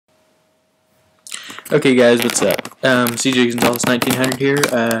Okay guys, what's up? CJ Gonzalez 1900 here.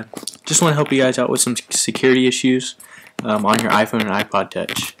 Just want to help you guys out with some security issues on your iPhone and iPod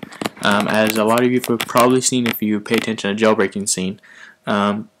Touch. As a lot of you have probably seen if you pay attention to jailbreaking scene,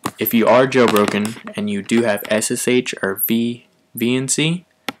 if you are jailbroken and you do have SSH or Veency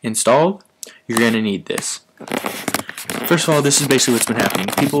installed, you're going to need this. First of all, this is basically what's been happening.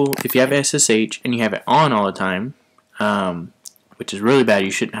 People, if you have SSH and you have it on all the time, which is really bad,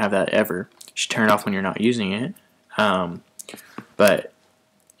 you shouldn't have that ever. You should turn it off when you're not using it. But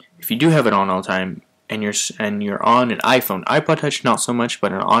if you do have it on all the time and you're on an iPhone, iPod Touch not so much,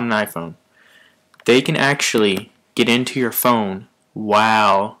 but on an iPhone, they can actually get into your phone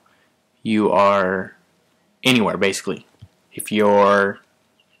while you are anywhere, basically. If you're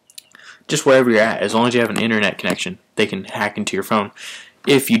just wherever you're at, as long as you have an internet connection, they can hack into your phone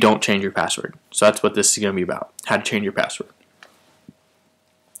if you don't change your password. So that's what this is going to be about, how to change your password.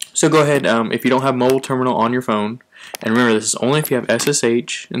 So go ahead, if you don't have mobile terminal on your phone, and remember this is only if you have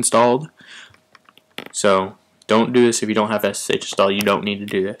SSH installed, so don't do this if you don't have SSH installed. You don't need to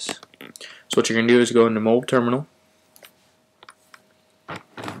do this. So what you're going to do is go into mobile terminal, and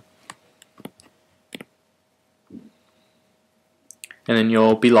then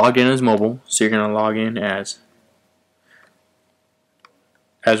you'll be logged in as mobile, so you're going to log in as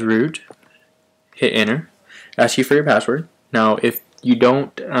root, hit enter, ask you for your password. Now if you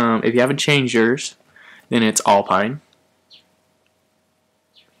don't, if you haven't changed yours, then it's Alpine.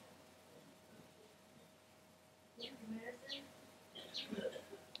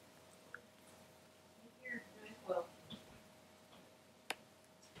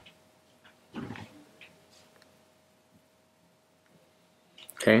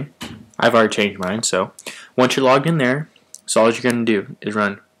 Okay, I've already changed mine, so once you're logged in there, so all you're going to do is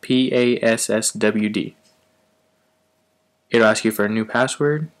run PASSWD. It'll ask you for a new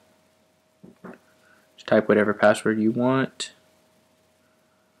password. Just type whatever password you want.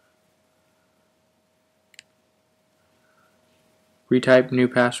 Retype new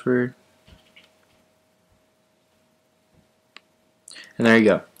password. And there you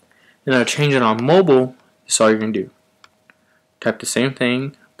go. And now change it on mobile, that's all you're going to do. Type the same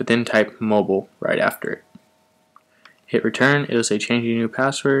thing, but then type mobile right after it. Hit return, it'll say change your new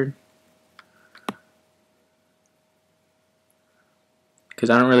password. Because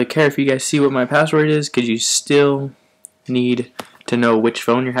I don't really care if you guys see what my password is, because you still need to know which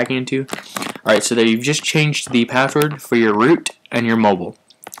phone you're hacking into. Alright, so that you've just changed the password for your root and your mobile.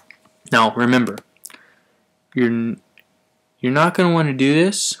 Now remember, you're not going to want to do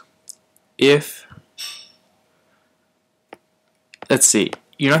this if, let's see,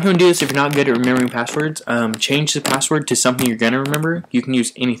 you're not going to do this if you're not good at remembering passwords. Change the password to something you're going to remember. You can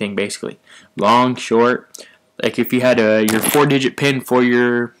use anything basically, long, short. Like if you had your 4-digit PIN for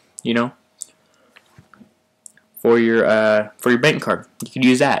your, for your bank card, you could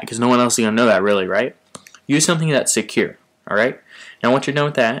use that because no one else is gonna know that really, right? Use something that's secure. All right. Now once you're done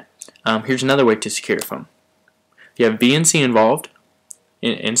with that, here's another way to secure your phone. If you have Veency involved,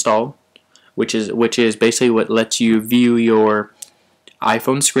 installed, which is basically what lets you view your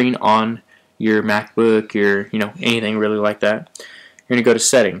iPhone screen on your MacBook, your anything really like that. You're gonna go to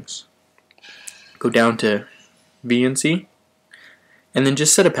settings, go down to Veency, and then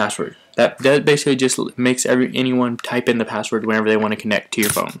just set a password. That basically just makes anyone type in the password whenever they want to connect to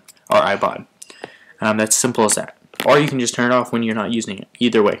your phone or iPod. That's simple as that. Or you can just turn it off when you're not using it.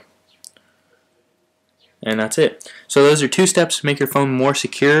 Either way. And that's it. So those are 2 steps to make your phone more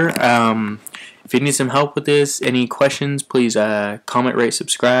secure. If you need some help with this, any questions, please comment, rate,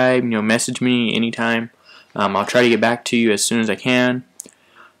 subscribe. Message me anytime. I'll try to get back to you as soon as I can.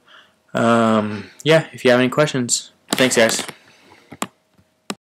 Yeah, if you have any questions. Thanks, guys.